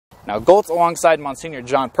Now, Goltz, alongside Monsignor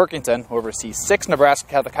John Perkington, who oversees 6 Nebraska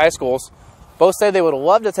Catholic high schools, both say they would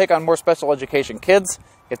love to take on more special education kids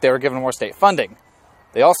if they were given more state funding.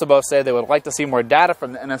 They also both say they would like to see more data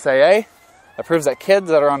from the NSAA that proves that kids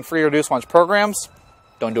that are on free or reduced lunch programs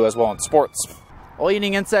don't do as well in sports. While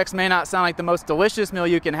eating insects may not sound like the most delicious meal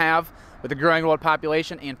you can have, with the growing world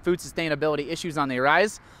population and food sustainability issues on the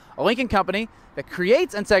rise, a Lincoln company that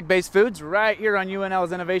creates insect-based foods right here on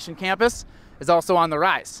UNL's Innovation Campus is also on the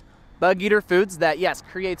rise. Bug Eater Foods that, yes,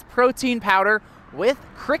 creates protein powder with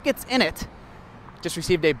crickets in it, just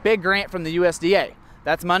received a big grant from the USDA.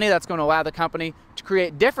 That's money that's going to allow the company to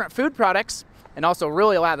create different food products and also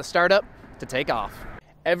really allow the startup to take off.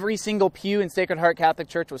 Every single pew in Sacred Heart Catholic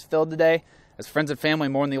Church was filled today as friends and family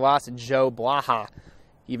mourn the loss of Joe Blaha.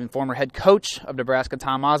 Even former head coach of Nebraska,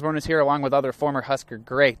 Tom Osborne, is here, along with other former Husker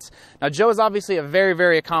greats. Now, Joe is obviously a very,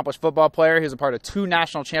 very accomplished football player. He was a part of 2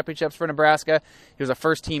 national championships for Nebraska. He was a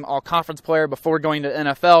first-team all-conference player before going to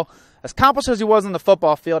NFL. As accomplished as he was on the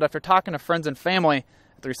football field, after talking to friends and family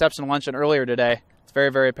at the reception luncheon earlier today, it's very,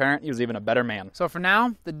 very apparent he was even a better man. So for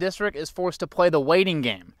now, the district is forced to play the waiting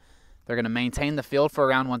game. They're going to maintain the field for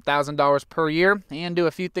around $1,000 per year and do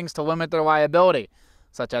a few things to limit their liability,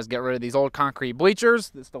 such as get rid of these old concrete bleachers,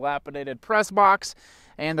 this dilapidated press box,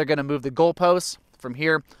 and they're going to move the goalposts from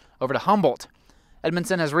here over to Humboldt.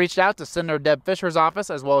 Edmondson has reached out to Senator Deb Fisher's office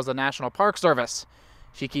as well as the National Park Service.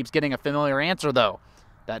 She keeps getting a familiar answer, though,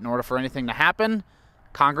 that in order for anything to happen,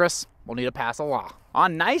 Congress will need to pass a law.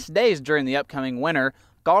 On nice days during the upcoming winter,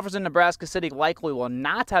 golfers in Nebraska City likely will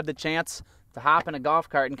not have the chance to hop in a golf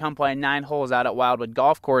cart and come play 9 holes out at Wildwood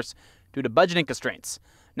Golf Course due to budgeting constraints.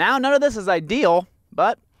 Now, none of this is ideal,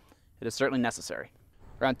 but it is certainly necessary.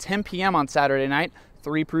 Around 10 p.m. on Saturday night,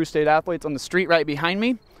 3 Peru State athletes on the street right behind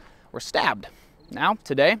me were stabbed. Now,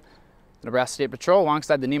 today, the Nebraska State Patrol,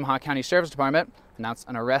 alongside the Nemaha County Sheriff's Department, announced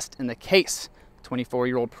an arrest in the case.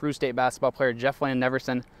 24-year-old Peru State basketball player Jeff Land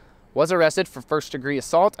Neverson was arrested for first-degree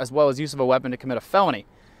assault as well as use of a weapon to commit a felony.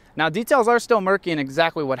 Now, details are still murky in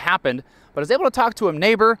exactly what happened, but I was able to talk to a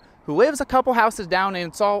neighbor who lives a couple houses down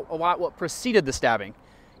and saw a lot what preceded the stabbing.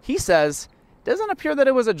 He says it doesn't appear that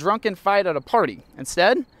it was a drunken fight at a party.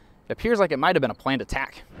 Instead, it appears like it might have been a planned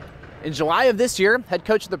attack. In July of this year, head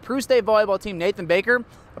coach of the Peru State volleyball team, Nathan Baker,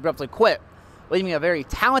 abruptly quit, leaving a very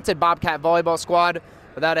talented Bobcat volleyball squad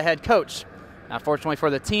without a head coach. Now, fortunately for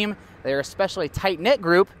the team, they are a especially tight-knit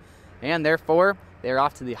group, and therefore, they are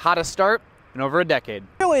off to the hottest start in over a decade.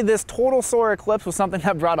 Really, this total solar eclipse was something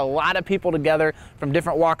that brought a lot of people together from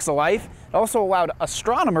different walks of life. It also allowed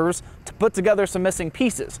astronomers to put together some missing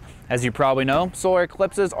pieces. As you probably know, solar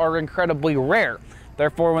eclipses are incredibly rare.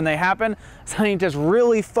 Therefore, when they happen, scientists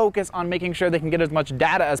really focus on making sure they can get as much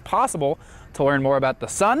data as possible to learn more about the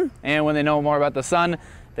sun. And when they know more about the sun,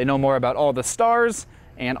 they know more about all the stars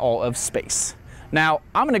and all of space. Now,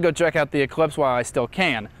 I'm going to go check out the eclipse while I still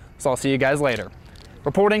can, so I'll see you guys later.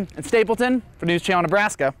 Reporting in Stapleton for News Channel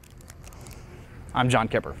Nebraska, I'm Jon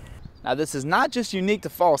Kipper. Now, this is not just unique to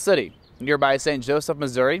Fall City. Nearby St. Joseph,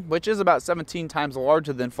 Missouri, which is about 17 times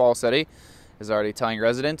larger than Fall City, is already telling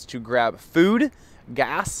residents to grab food,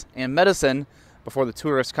 gas, and medicine before the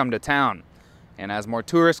tourists come to town. And as more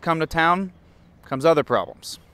tourists come to town, comes other problems.